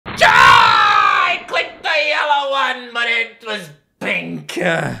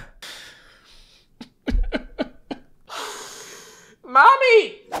like...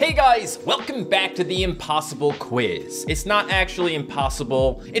 Mommy! Hey guys, welcome back to the impossible quiz. It's not actually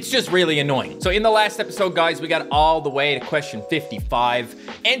impossible, it's just really annoying. So in the last episode, guys, we got all the way to question 55.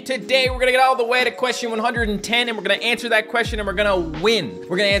 And today we're gonna get all the way to question 110 and we're gonna answer that question and we're gonna win.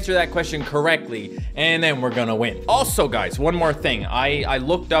 We're gonna answer that question correctly and then we're gonna win. Also, guys, one more thing. I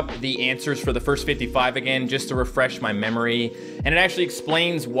looked up the answers for the first 55 again just to refresh my memory. And it actually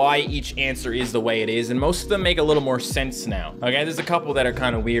explains why each answer is the way it is. And most of them make a little more sense now. Okay, there's a couple that are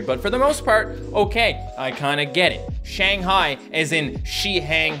kind of weird, but for the most part, okay, I kind of get it. Shanghai, as in she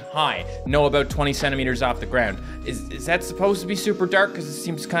hang high. No, about 20 centimeters off the ground. Is that supposed to be super dark? Because it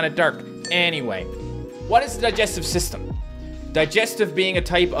seems kind of dark. Anyway, what is the digestive system? Digestive being a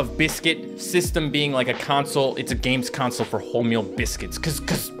type of biscuit, system being like a console. It's a games console for wholemeal biscuits,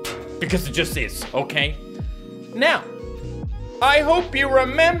 because it just is, okay? Now, I hope you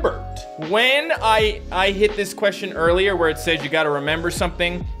remembered when I hit this question earlier where it says you gotta remember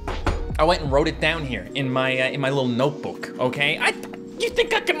something. I went and wrote it down here in my little notebook, okay? You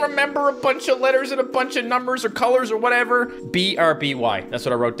think I can remember a bunch of letters and a bunch of numbers or colors or whatever? B-R-B-Y, that's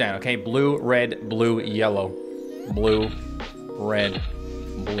what I wrote down, okay? Blue, red, blue, yellow. Blue, red,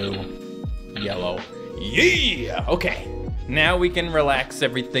 blue, yellow. Yeah! Okay, now we can relax,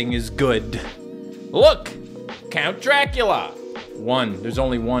 everything is good. Look, Count Dracula. One, there's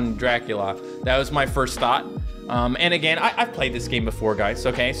only one Dracula. That was my first thought. And again, I've played this game before, guys,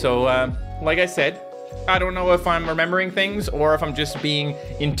 okay? So, like I said, I don't know if I'm remembering things or if I'm just being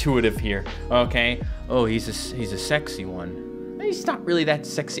intuitive here, okay? Oh, he's a sexy one. He's not really that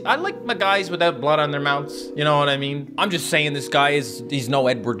sexy. I like my guys without blood on their mouths, you know what I mean? I'm just saying this guy he's no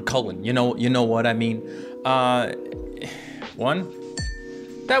Edward Cullen, you know what I mean? One.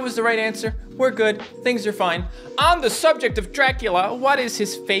 That was the right answer. We're good. Things are fine. On the subject of Dracula, what is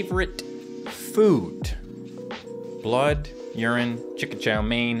his favorite food? Blood, urine, chicken chow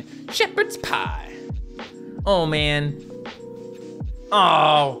mein, shepherd's pie. Oh, man.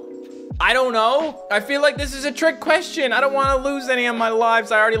 Oh, I don't know. I feel like this is a trick question. I don't want to lose any of my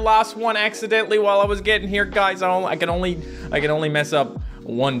lives. I already lost one accidentally while I was getting here, guys. I can only mess up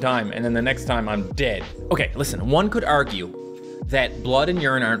one time, and then the next time I'm dead. Okay, listen. One could argue that blood and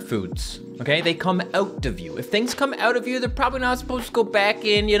urine aren't foods, okay? They come out of you. If things come out of you, they're probably not supposed to go back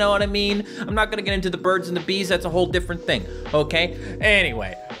in, you know what I mean? I'm not gonna get into the birds and the bees, that's a whole different thing, okay?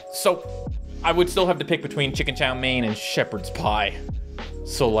 Anyway, so I would still have to pick between chicken chow mein and shepherd's pie.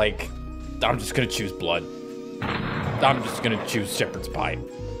 So like, I'm just gonna choose blood. I'm just gonna choose shepherd's pie.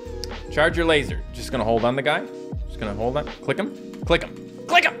 Charge your laser. Just gonna hold on the guy. Just gonna hold on, click him, click him,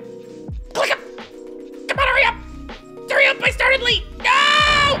 click him, click him. Come on, hurry up. Hurry up, I started late.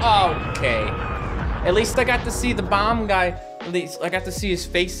 No! Okay. At least I got to see the bomb guy. At least I got to see his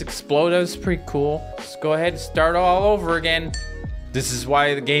face explode. That was pretty cool. Just go ahead and start all over again. This is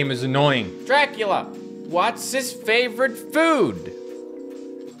why the game is annoying. Dracula, what's his favorite food?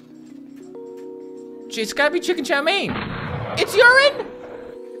 It's gotta be chicken chow mein. It's urine?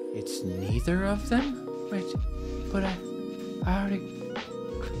 It's neither of them? Wait, but I already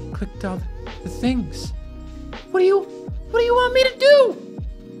clicked all the things. What do you want me to do?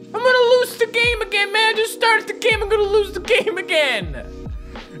 I'm gonna lose the game again, man. I just started the game, I'm gonna lose the game again.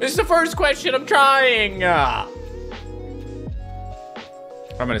 This is the first question, I'm trying. I'm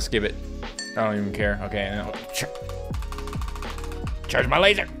gonna skip it. I don't even care, okay. No. Charge my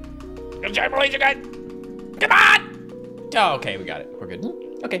laser. Gonna charge my laser, guys. Come on. Oh, okay, we got it, we're good.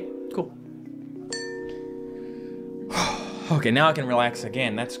 Okay, cool. Okay, now I can relax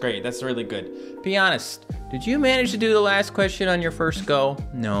again. That's great, that's really good. Be honest. Did you manage to do the last question on your first go?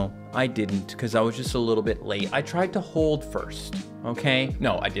 No, I didn't, because I was just a little bit late. I tried to hold first, okay?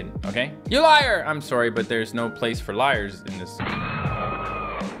 No, I didn't, okay? You liar! I'm sorry, but there's no place for liars in this.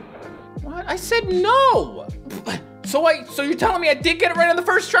 What? I said no! So you're telling me I did get it right on the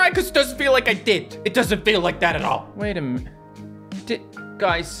first try? Because it doesn't feel like I did. It doesn't feel like that at all. Wait a minute.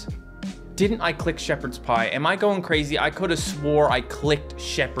 Guys, didn't I click shepherd's pie? Am I going crazy? I could have swore I clicked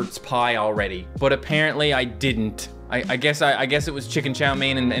shepherd's pie already, but apparently I didn't. I guess it was chicken chow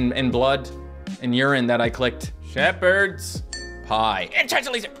mein and blood and urine that I clicked. Shepherd's pie. And charge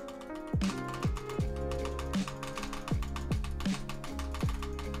the laser.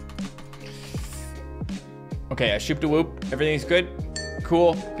 Okay, I shooped a whoop. Everything's good.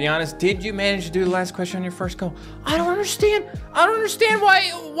 Cool. Be honest, did you manage to do the last question on your first go? I don't understand. I don't understand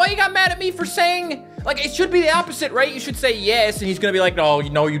why you got mad at me for saying, like, it should be the opposite, right? You should say yes, and he's gonna be like, no,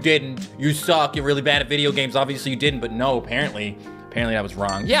 you didn't. You suck. You're really bad at video games. Obviously you didn't, but no, apparently I was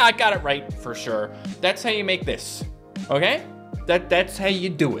wrong. Yeah, I got it right for sure. That's how you make this, okay? That's how you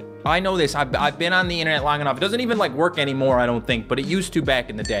do it. I know this. I've been on the internet long enough. It doesn't even like work anymore, I don't think, but it used to back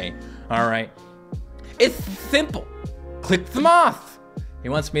in the day. All right. It's simple. Click the moth. He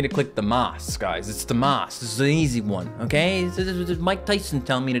wants me to click the moss, guys. It's the moss. This is an easy one, okay? Mike Tyson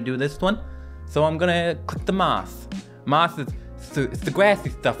telling me to do this one. So I'm gonna click the moth. Moth is it's the grassy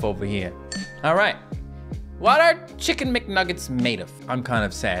stuff over here. All right. What are chicken McNuggets made of? I'm kind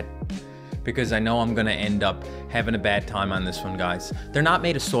of sad because I know I'm gonna end up having a bad time on this one, guys. They're not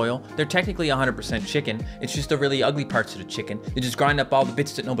made of soil. They're technically 100% chicken. It's just the really ugly parts of the chicken. They just grind up all the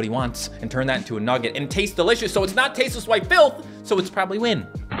bits that nobody wants and turn that into a nugget and taste delicious. So it's not tasteless white filth. So it's probably win.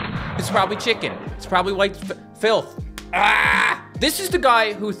 It's probably chicken. It's probably white filth. Ah! This is the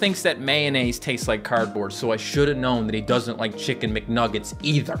guy who thinks that mayonnaise tastes like cardboard. So I should have known that he doesn't like chicken McNuggets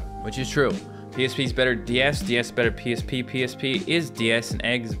either, which is true. PSP's better DS, DS better PSP, PSP is DS and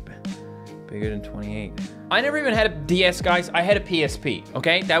eggs bigger than 28. I never even had a DS, guys. I had a PSP,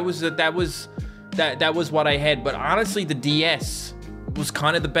 okay? That was what I had, but honestly, the DS was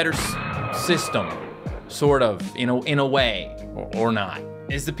kind of the better system, sort of, in a way, or not.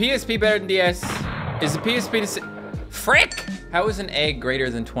 Is the PSP better than DS? Is the PSP frick? How is an egg greater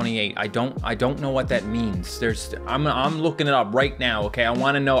than 28? I don't know what that means. I'm looking it up right now, okay? I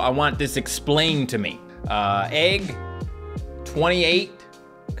want to know, I want this explained to me. Egg, 28,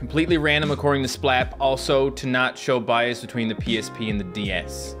 completely random according to Splap, also to not show bias between the PSP and the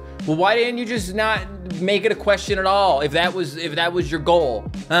DS. Well, why didn't you just not make it a question at all if that was your goal,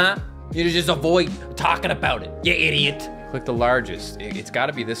 huh? You just avoid talking about it, you idiot. Click the largest. It's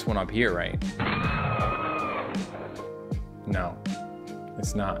gotta be this one up here, right? No,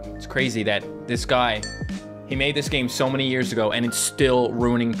 it's not. It's crazy that this guy, he made this game so many years ago and it's still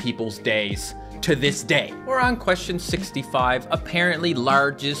ruining people's days to this day. We're on question 65. Apparently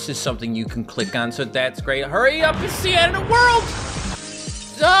largest is something you can click on, so that's great. Hurry up, it's the end of the world!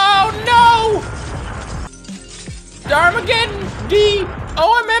 Oh no! Darmageddon, D,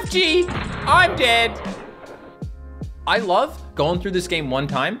 OMFG, I'm dead. I love going through this game one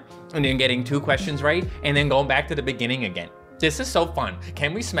time and then getting 2 questions right and then going back to the beginning again. This is so fun.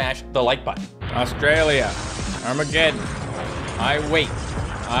 Can we smash the like button? Australia, Armageddon, I wait,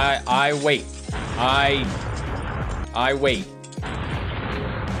 I wait. I wait.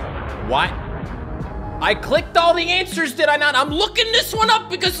 What? I clicked all the answers, did I not? I'm looking this one up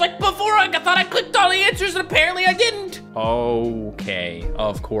because like before I thought I clicked all the answers and apparently I didn't. Okay,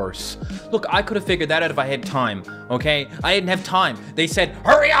 of course. Look, I could have figured that out if I had time, okay? I didn't have time. They said,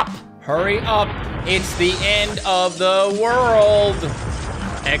 hurry up! Hurry up, it's the end of the world!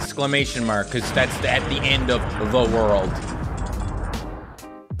 Exclamation mark, because that's at the end of the world.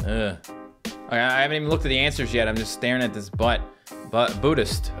 Ugh. I haven't even looked at the answers yet. I'm just staring at this butt.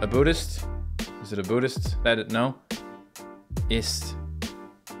 Buddhist. A Buddhist? Is it a Buddhist? No? Ist.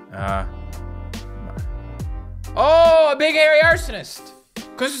 Oh, a big hairy arsonist.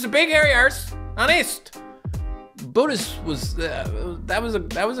 Because it's a big hairy arsonist. Buddhist was, that was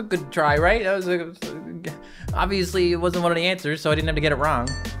a good try, right? Obviously it wasn't one of the answers, so I didn't have to get it wrong.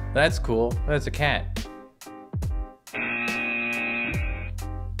 That's cool. That's a cat.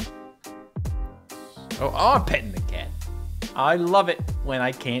 Oh, I'm petting the cat. I love it when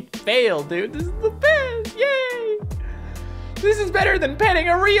I can't fail, dude. This is the best, yay! This is better than petting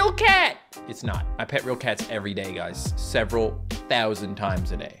a real cat. It's not. I pet real cats every day, guys. Several thousand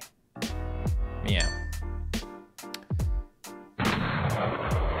times a day. Meow.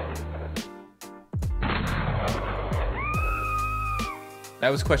 That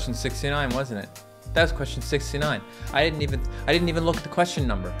was question 69, wasn't it? That was question 69. I didn't even look at the question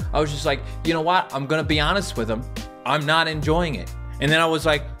number. I was just like, you know what? I'm gonna be honest with him. I'm not enjoying it. And then I was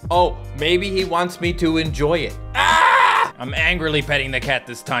like, oh, maybe he wants me to enjoy it. Ah! I'm angrily petting the cat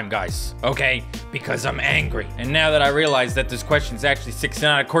this time, guys. Okay? Because I'm angry. And now that I realize that this question is actually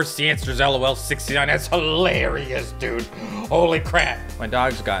 69, of course the answer is LOL 69. That's hilarious, dude. Holy crap. My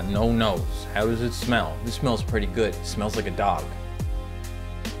dog's got no nose. How does it smell? This smells pretty good. It smells like a dog.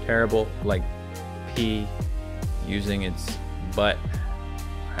 Terrible, like pee using its butt.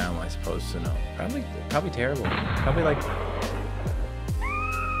 How am I supposed to know? Probably terrible. Probably like.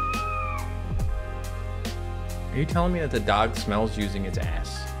 Are you telling me that the dog smells using its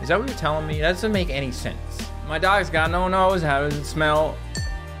ass? Is that what you're telling me? That doesn't make any sense. My dog's got no nose. How does it smell?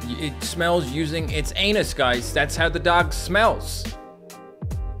 It smells using its anus, guys. That's how the dog smells.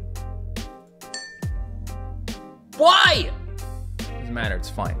 Why? Doesn't matter. It's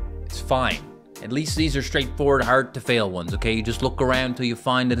fine. It's fine. At least these are straightforward, hard to fail ones, okay? You just look around till you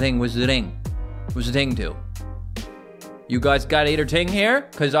find the thing. Where's the thing? Where's the thing to? You guys got 8 or ting here?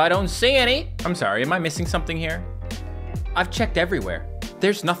 Cause I don't see any. I'm sorry, am I missing something here? I've checked everywhere.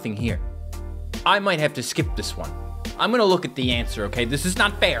 There's nothing here. I might have to skip this one. I'm gonna look at the answer, okay? This is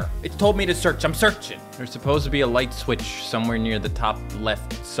not fair. It's told me to search, I'm searching. There's supposed to be a light switch somewhere near the top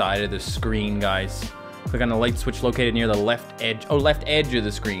left side of the screen, guys. Click on the light switch located near the left edge. Oh, left edge of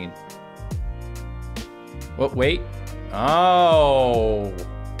the screen. Oh, wait. Oh.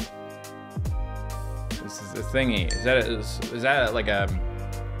 This is the thingy. Is that like a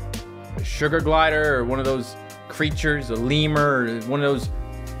sugar glider or one of those creatures, a lemur, or one of those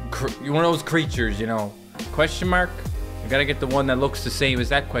creatures, you know? Question mark? I gotta get the one that looks the same as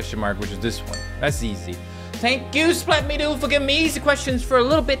that question mark, which is this one. That's easy. Thank you, Splat Me Do, for giving me easy questions for a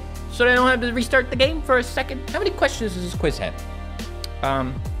little bit so that I don't have to restart the game for a second. How many questions does this quiz have?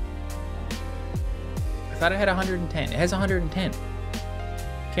 I thought it had 110. It has 110.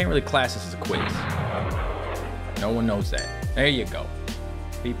 Can't really class this as a quiz. No one knows that. There you go.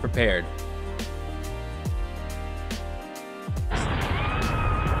 Be prepared.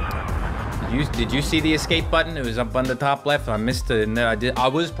 Did you see the escape button? It was up on the top left. I missed it. And I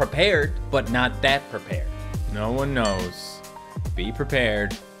was prepared, but not that prepared. No one knows. Be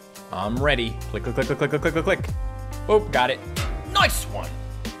prepared. I'm ready. Click, click, click, click, click, click, click, click. Oh, got it. Nice one.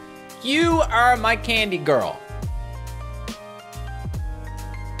 You are my candy girl.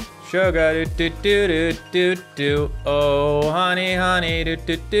 Sugar do do do do do do. Oh, honey, honey do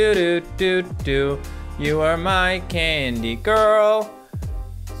do do do do do. You are my candy girl.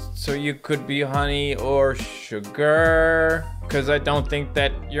 So you could be honey or sugar, because I don't think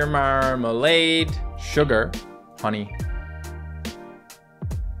that you're marmalade. Sugar, honey.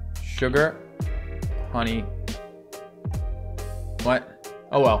 Sugar, honey. What?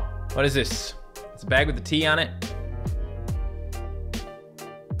 Oh well, what is this? It's a bag with a T on it.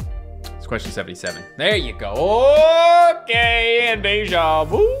 It's question 77. There you go. Okay, and deja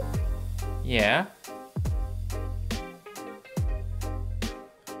vu. Yeah.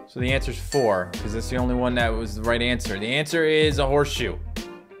 So the answer's 4, because that's the only one that was the right answer. The answer is a horseshoe.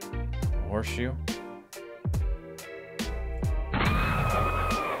 A horseshoe?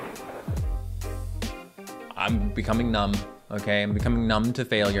 I'm becoming numb, okay? I'm becoming numb to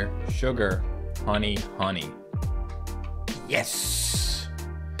failure. Sugar, honey, honey. Yes!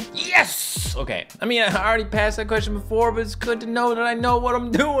 Yes! Okay, I mean, I already passed that question before, but it's good to know that I know what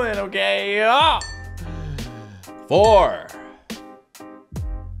I'm doing, okay? Ah! 4.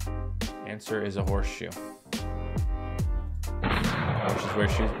 Answer is a horseshoe. Horses wear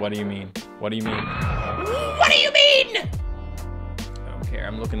shoes? What do you mean? What do you mean? What do you mean? I don't care.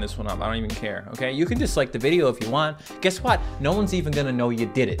 I'm looking this one up. I don't even care. Okay, you can dislike the video if you want. Guess what? No one's even gonna know you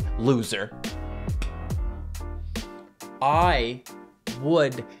did it, loser. I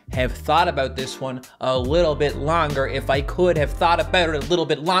would have thought about this one a little bit longer if I could have thought about it a little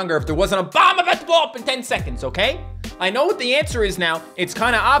bit longer if there wasn't a bomb about to blow up in 10 seconds, okay? I know what the answer is now. It's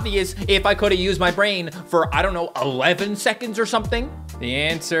kind of obvious if I could have used my brain for, I don't know, 11 seconds or something. The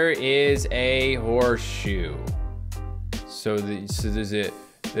answer is a horseshoe. So there's a,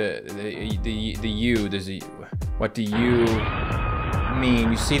 the U, there's a, what do you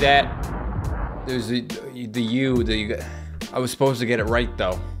mean? You see that? There's the U, I was supposed to get it right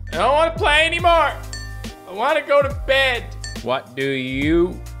though. I don't want to play anymore. I want to go to bed. What do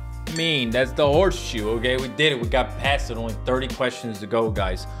you mean? That's the horseshoe, okay? We did it. We got past it. Only 30 questions to go,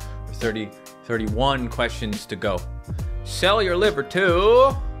 guys. 31 questions to go. Sell your liver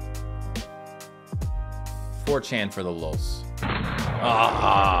to 4chan for the lulz.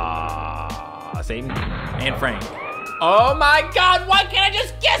 Ah, Satan and Frank. Oh my God, why can't I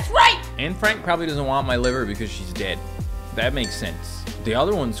just guess right? Anne Frank probably doesn't want my liver because she's dead. That makes sense. The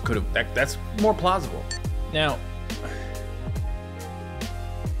other ones could have, that's more plausible. Now,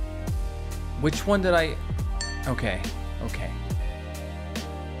 which one did I, okay.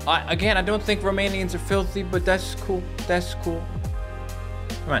 Again, I don't think Romanians are filthy, but that's cool, that's cool.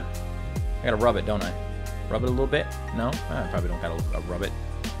 Come on, I gotta rub it, don't I? Rub it a little bit? No, I probably don't gotta rub it.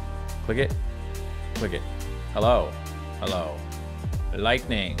 Click it, click it. Hello, hello.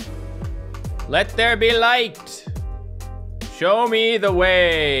 Lightning. Let there be light. Show me the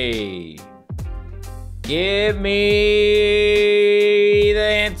way. Give me the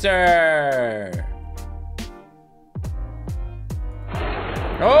answer.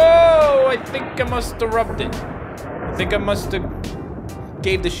 Oh, I think I must have rubbed it. I think I must have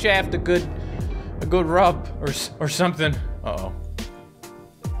gave the shaft a good rub or something. Uh-oh.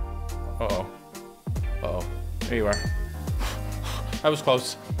 Uh-oh. Uh-oh. There you are. That was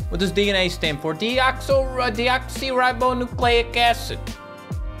close. What does DNA stand for? Deoxyribonucleic acid.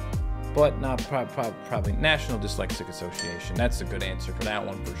 But not probably National Dyslexic Association. That's a good answer for that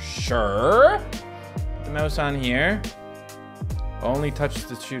one for sure. Put the mouse on here. Only touch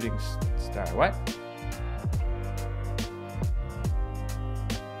the shooting star. What?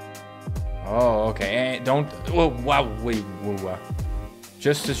 Oh, okay. Don't. Whoa, wow. Wait. Whoa.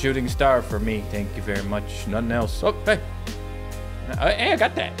 Just a shooting star for me. Thank you very much. Nothing else. Oh, hey. Hey, I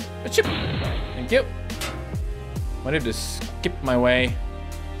got that. Thank you. Wanted to skip my way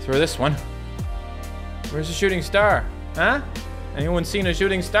through this one. Where's the shooting star? Huh? Anyone seen a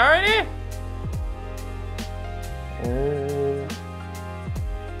shooting star in here?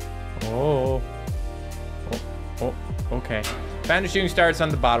 Oh. Okay. Found a shooting star. It's on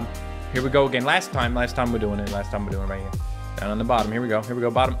the bottom. Here we go again. Last time we're doing it. Last time we're doing it right here. Down on the bottom. Here we go. Here we go.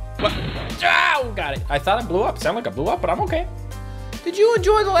 Bottom. What? Oh, got it. I thought I blew up. Sound like I blew up, but I'm okay. Did you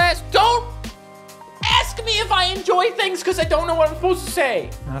enjoy the last? Don't ask me if I enjoy things because I don't know what I'm supposed to say.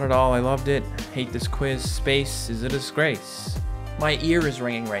 Not at all. I loved it. Hate this quiz. Space is a disgrace. My ear is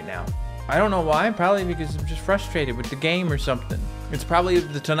ringing right now. I don't know why. Probably because I'm just frustrated with the game or something. It's probably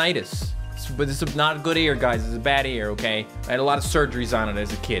the tinnitus. But this is not a good ear, guys. It's a bad ear, okay? I had a lot of surgeries on it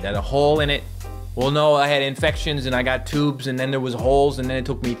as a kid. I had a hole in it. Well, no, I had infections and I got tubes and then there was holes and then it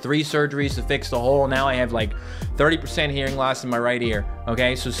took me 3 surgeries to fix the hole. Now I have like 30% hearing loss in my right ear,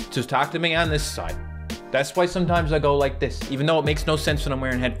 okay? So just talk to me on this side. That's why sometimes I go like this, even though it makes no sense when I'm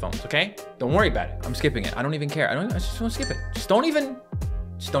wearing headphones, okay? Don't worry about it. I'm skipping it. I don't even care. I just want to skip it. Just don't even.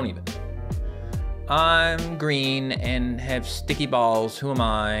 I'm green and have sticky balls. Who am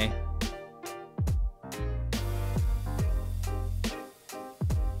I?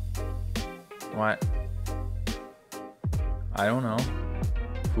 What? I don't know.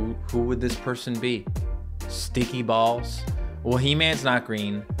 Who would this person be? Sticky balls? Well, He-Man's not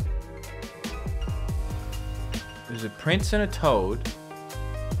green. There's a prince and a toad.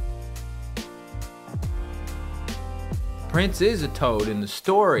 Prince is a toad in the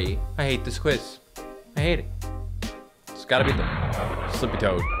story. I hate this quiz. I hate it. It's gotta be the Slippy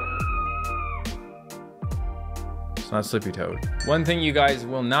Toad. It's not Slippy Toad. One thing you guys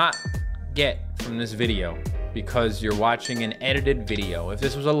will not get from this video, because you're watching an edited video. If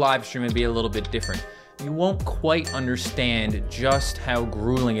this was a live stream, it'd be a little bit different. You won't quite understand just how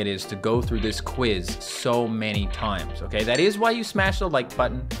grueling it is to go through this quiz so many times, okay? That is why you smash the like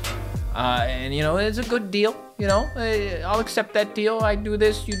button. And you know, it's a good deal, you know? I'll accept that deal. I do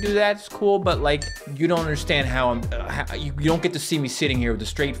this, you do that, it's cool, but like, you don't understand how you don't get to see me sitting here with a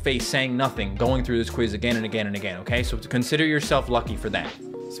straight face saying nothing, going through this quiz again and again and again, okay? So consider yourself lucky for that.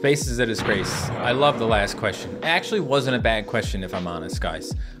 Space is a disgrace. I love the last question. It actually wasn't a bad question, if I'm honest,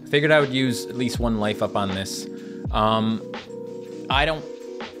 guys. I figured I would use at least 1 life up on this.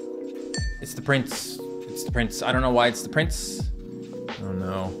 It's the prince. It's the prince. I don't know why it's the prince. Oh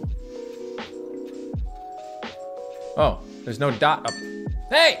no. Oh, there's no dot up.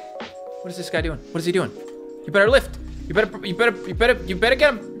 Hey! What is this guy doing? What is he doing? You better lift. You better get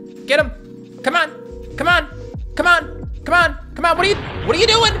him. Get him. Come on. Come on. Come on. Come on. Come on. What are you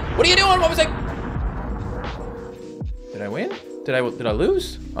doing? What are you doing? What was I? Did I win? Did I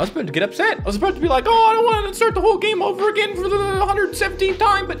lose? I was about to get upset. I was about to be like, oh, I don't want to start the whole game over again for the 117th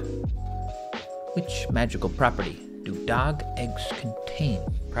time, but... Which magical property do dog eggs contain?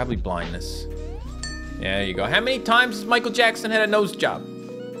 Probably blindness. Yeah, there you go. How many times has Michael Jackson had a nose job?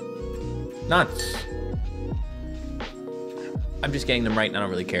 Nuts. I'm just getting them right and I don't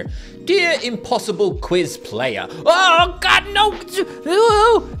really care. Dear impossible quiz player. Oh, God, no.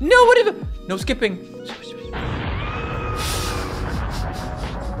 No, whatever. No skipping.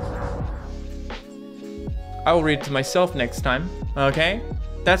 I will read it to myself next time, okay?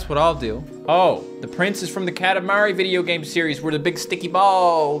 That's what I'll do. Oh, the prince is from the Katamari video game series where the big sticky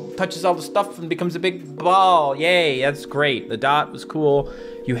ball touches all the stuff and becomes a big ball. Yay, that's great. The dot was cool.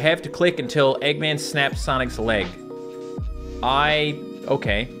 You have to click until Eggman snaps Sonic's leg.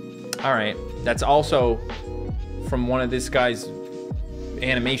 Okay. All right. That's also from one of this guy's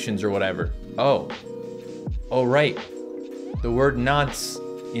animations or whatever. Oh, right. The word nonce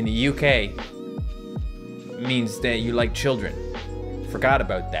in the UK means that you like children. Forgot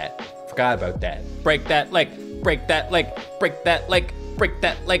about that. Break that leg, break that leg, break that leg, break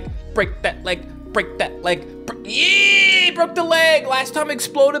that leg, break that leg, break that leg. Yee! Broke the leg. Last time it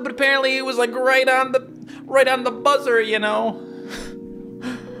exploded, but apparently it was like right on the buzzer, you know.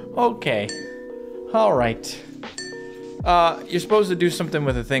 Okay. All right. You're supposed to do something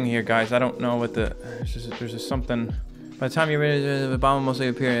with a thing here, guys. I don't know what the... There's just something... By the time you're ready, the bomb will mostly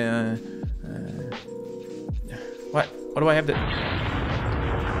appear... What do I have to...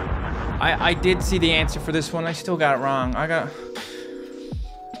 I did see the answer for this one. I still got it wrong. I got...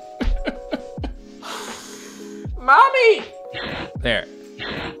 Mommy! There.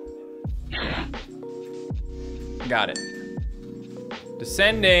 Got it.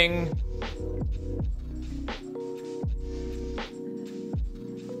 Descending.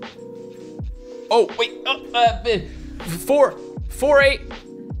 Oh, wait. 4, 8.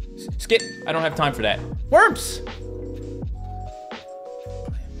 Skip. I don't have time for that. Worms.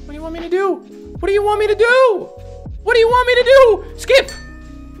 What do you want me to do? What do you want me to do? What do you want me to do? Skip.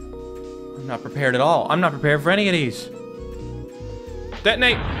 I'm not prepared at all. I'm not prepared for any of these.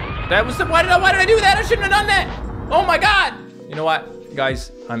 Detonate. That was the, why did I do that? I shouldn't have done that. Oh my God. You know what,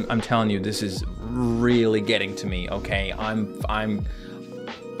 guys? I'm telling you, this is really getting to me. Okay, I don't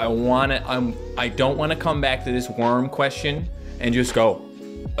want to come back to this worm question and just go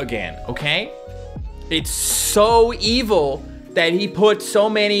again. Okay, it's so evil that he put so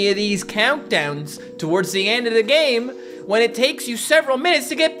many of these countdowns towards the end of the game when it takes you several minutes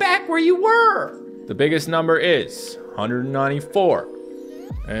to get back where you were. The biggest number is 194,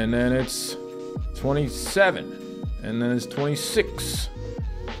 and then it's 27. And then it's 26,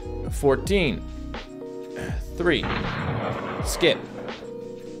 14, 3, skip.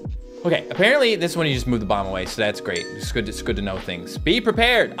 Okay, apparently this one you just moved the bomb away, so that's great. It's good to know things. Be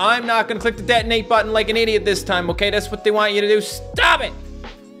prepared. I'm not gonna click the detonate button like an idiot this time, okay? That's what they want you to do. Stop it!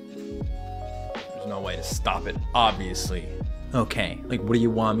 There's no way to stop it, obviously. Okay, like what do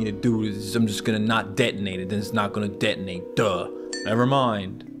you want me to do? I'm just gonna not detonate it, then it's not gonna detonate, duh. Never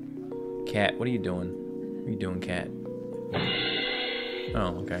mind. Cat, what are you doing? What are you doing, cat?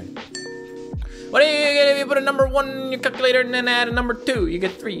 Oh, okay. What do you get if you put a number 1 in your calculator and then add a number 2? You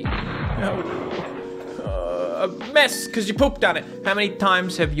get 3. A mess, because you pooped on it. How many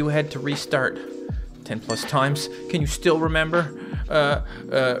times have you had to restart? 10 plus times. Can you still remember?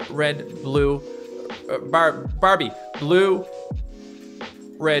 Red, blue, Barbie, blue,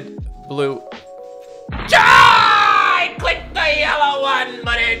 red, blue. I clicked the yellow one,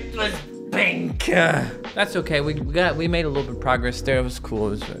 but it was pink. That's okay. We made a little bit of progress there. It was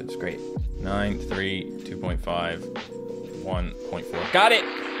cool. It was great. 9, 3, 2.5, 1.4. Got it.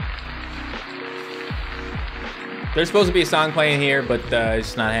 There's supposed to be a song playing here, but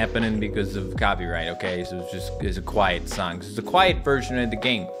it's not happening because of copyright. Okay, so it's a quiet song. It's a quiet version of the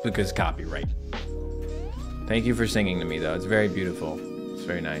game because of copyright. Thank you for singing to me, though. It's very beautiful. It's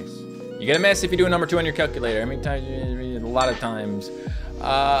very nice. You get a mess if you do a number 2 on your calculator. How many times? A lot of times.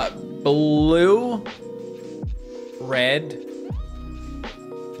 Blue, red,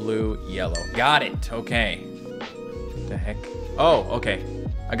 blue, yellow. Got it. Okay. What the heck? Oh, okay.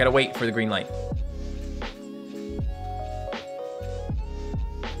 I gotta wait for the green light.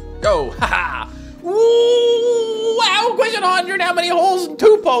 Go. Haha. Wow. Question 100. How many holes in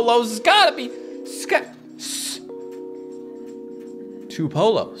 2 polos? It's gotta be 2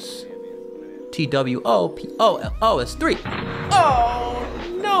 polos. TWOPOLO is 3. Oh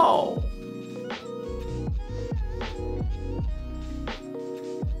no.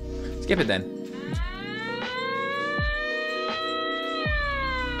 Skip it then.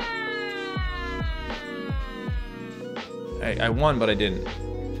 I won, but I didn't.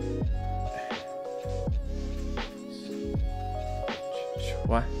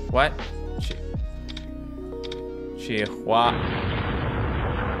 What? What? Chihuahua.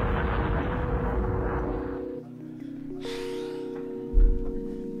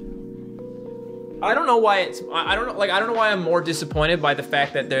 I don't know why it's, I don't know why I'm more disappointed by the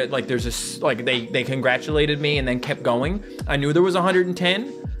fact that they congratulated me and then kept going. I knew there was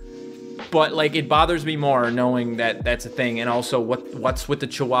 110, but like it bothers me more knowing that that's a thing. And also what's with the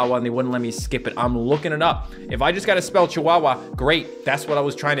Chihuahua and they wouldn't let me skip it. I'm looking it up. If I just got to spell Chihuahua, great. That's what I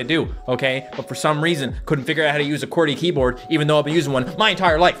was trying to do, okay? But for some reason, couldn't figure out how to use a QWERTY keyboard, even though I've been using one my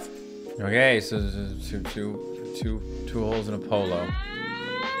entire life. Okay, so two holes in a polo.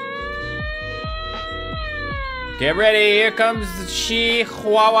 Get ready, here comes the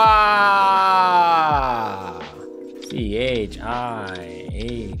Chihuahua.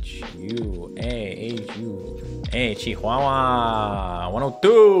 CHIHUAHUA, Chihuahua.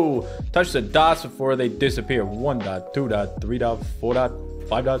 102. Touch the dots before they disappear. 1 dot, 2 dot, 3 dot, 4 dot,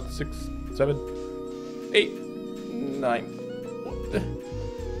 5 dot, 6, 7, 8, 9. What the?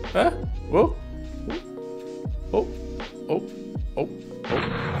 Huh? Whoa. Oh. Oh. Oh. Oh.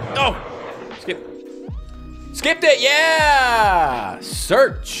 Oh. Skip. Skipped it, yeah!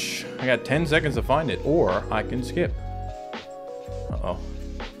 Search. I got 10 seconds to find it, or I can skip. Uh-oh.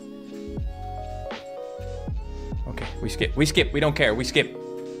 Okay, we skip, we don't care, we skip.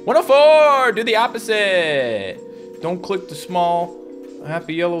 104, do the opposite. Don't click the small,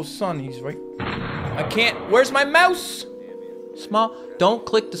 happy yellow sun, he's right. I can't, where's my mouse? Small, don't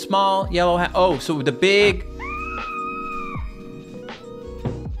click the small yellow, oh, so the big.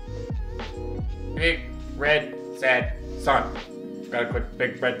 Big. Red, sad, sun. Gotta click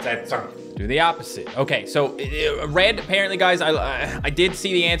big red sad sun. Do the opposite. Okay, so red, apparently, guys, I did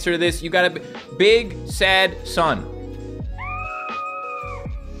see the answer to this. You got a big sad sun.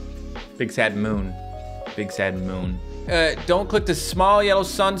 Big sad moon. Big sad moon. Don't click the small yellow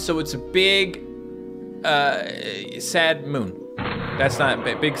sun, so it's a big sad moon. That's not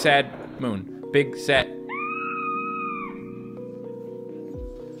big sad moon. Big sad.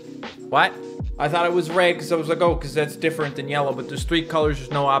 What? I thought it was red because I was like, oh, because that's different than yellow, but there's 3 colors,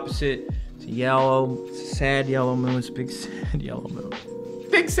 there's no opposite. It's yellow, it's a sad yellow moon, it's a big sad yellow moon.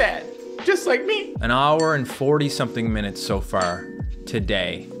 Big sad, just like me. An hour and 40 something minutes so far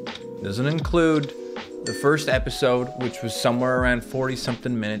today. Doesn't include the first episode, which was somewhere around 40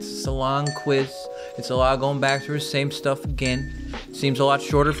 something minutes. It's a long quiz. It's a lot going back through the same stuff again. Seems a lot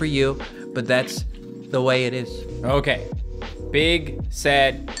shorter for you, but that's the way it is. Okay. Big,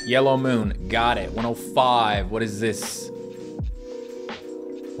 sad, yellow moon. Got it. 105. What is this?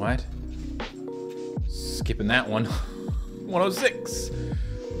 What? Skipping that one. 106.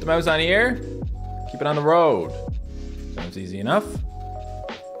 Put the mouse on here. Keep it on the road. Sounds easy enough.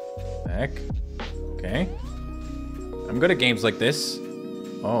 Heck. Okay. I'm good at games like this.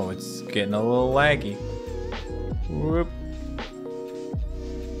 Oh, it's getting a little laggy. Whoop.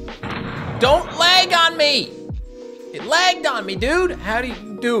 Don't lag on me! It lagged on me, dude. How do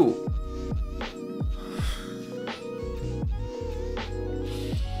you do?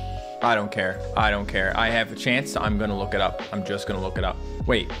 I don't care. I don't care. I have a chance. I'm gonna look it up. I'm just gonna look it up.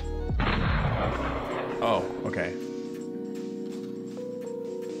 Wait. Oh, okay.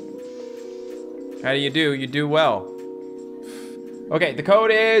 How do you do? You do well. Okay, the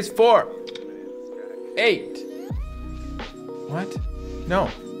code is 4, 8. What? No.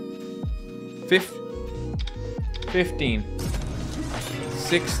 15,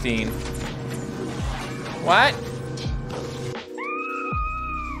 16. What?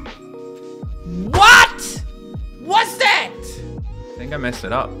 What? What's that? I think I messed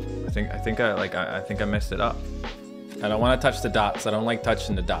it up. I think I messed it up. I don't want to touch the dots. I don't like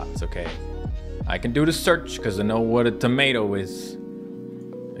touching the dots, okay? I can do the search because I know what a tomato is.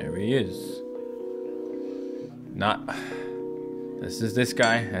 There he is. Not. This is this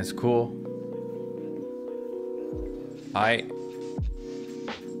guy. That's cool.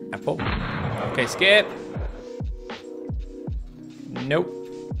 Apple. Okay, skip. Nope.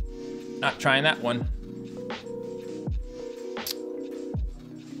 Not trying that one.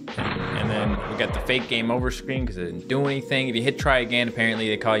 And then we got the fake game over screen because it didn't do anything. If you hit try again, apparently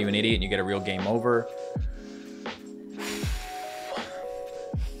they call you an idiot and you get a real game over.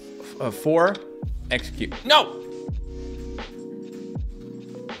 4, execute. No!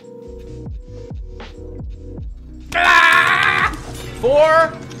 Ah!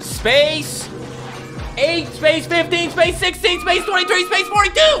 4, space, 8, space 15, space 16, space 23, space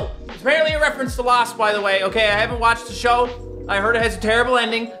 42! It's apparently a reference to Lost, by the way, okay? I haven't watched the show. I heard it has a terrible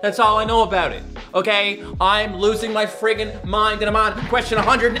ending. That's all I know about it, okay? I'm losing my friggin' mind and I'm on question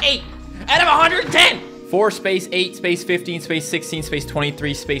 108 out of 110! 4, space 8, space 15, space 16, space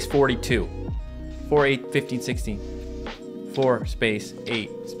 23, space 42. 4, 8, 15, 16. 4, space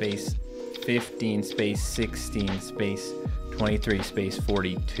 8, space 15, space 16, space 23, space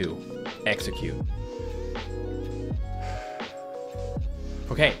 42. Execute.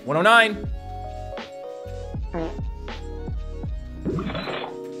 Okay, 109.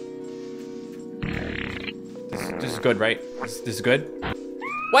 This is good, right? This is good.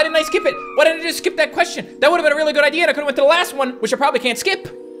 Why didn't I skip it? Why didn't I just skip that question? That would have been a really good idea and I could have went to the last one, which I probably can't skip.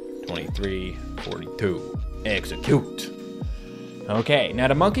 23, 42. Execute. Okay, now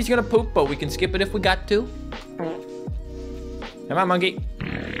the monkey's gonna poop, but we can skip it if we got to. Come on, monkey.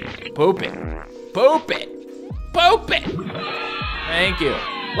 Poop it. Poop it. Poop it. Thank you.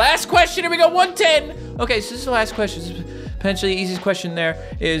 Last question, here we go, 110. Okay, so this is the last question. This is potentially the easiest question there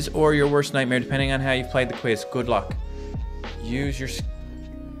is, or your worst nightmare, depending on how you've played the quiz. Good luck. Use your skips.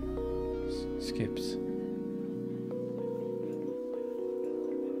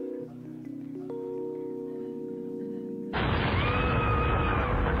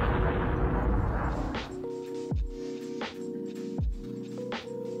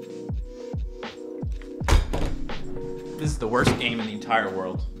 This is the worst game in the entire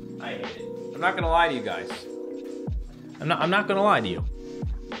world. I hate it. I'm not gonna lie to you guys. I'm not gonna lie to you.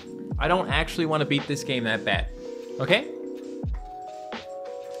 I don't actually want to beat this game that bad. Okay?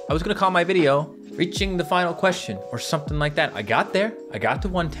 I was gonna call my video reaching the final question or something like that. I got there. I got to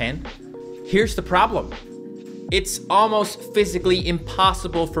 110. Here's the problem. It's almost physically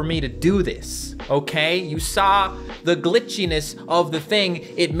impossible for me to do this. okay? You saw the glitchiness of the thing.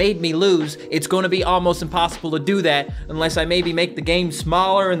 It made me lose. It's gonna be almost impossible to do that unless I maybe make the game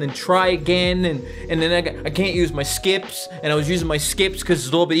smaller and then try again, and then I can't use my skips, and I was using my skips because it's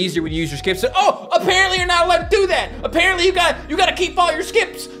a little bit easier when you use your skips. Oh, apparently you're not allowed to do that. Apparently you gotta keep all your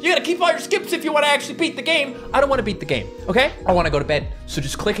skips. You gotta keep all your skips if you wanna actually beat the game. I don't wanna beat the game, okay? I wanna go to bed. So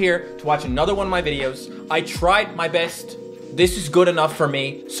just click here to watch another one of my videos. I tried my best. This is good enough for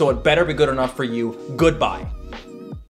me, so it better be good enough for you. Goodbye.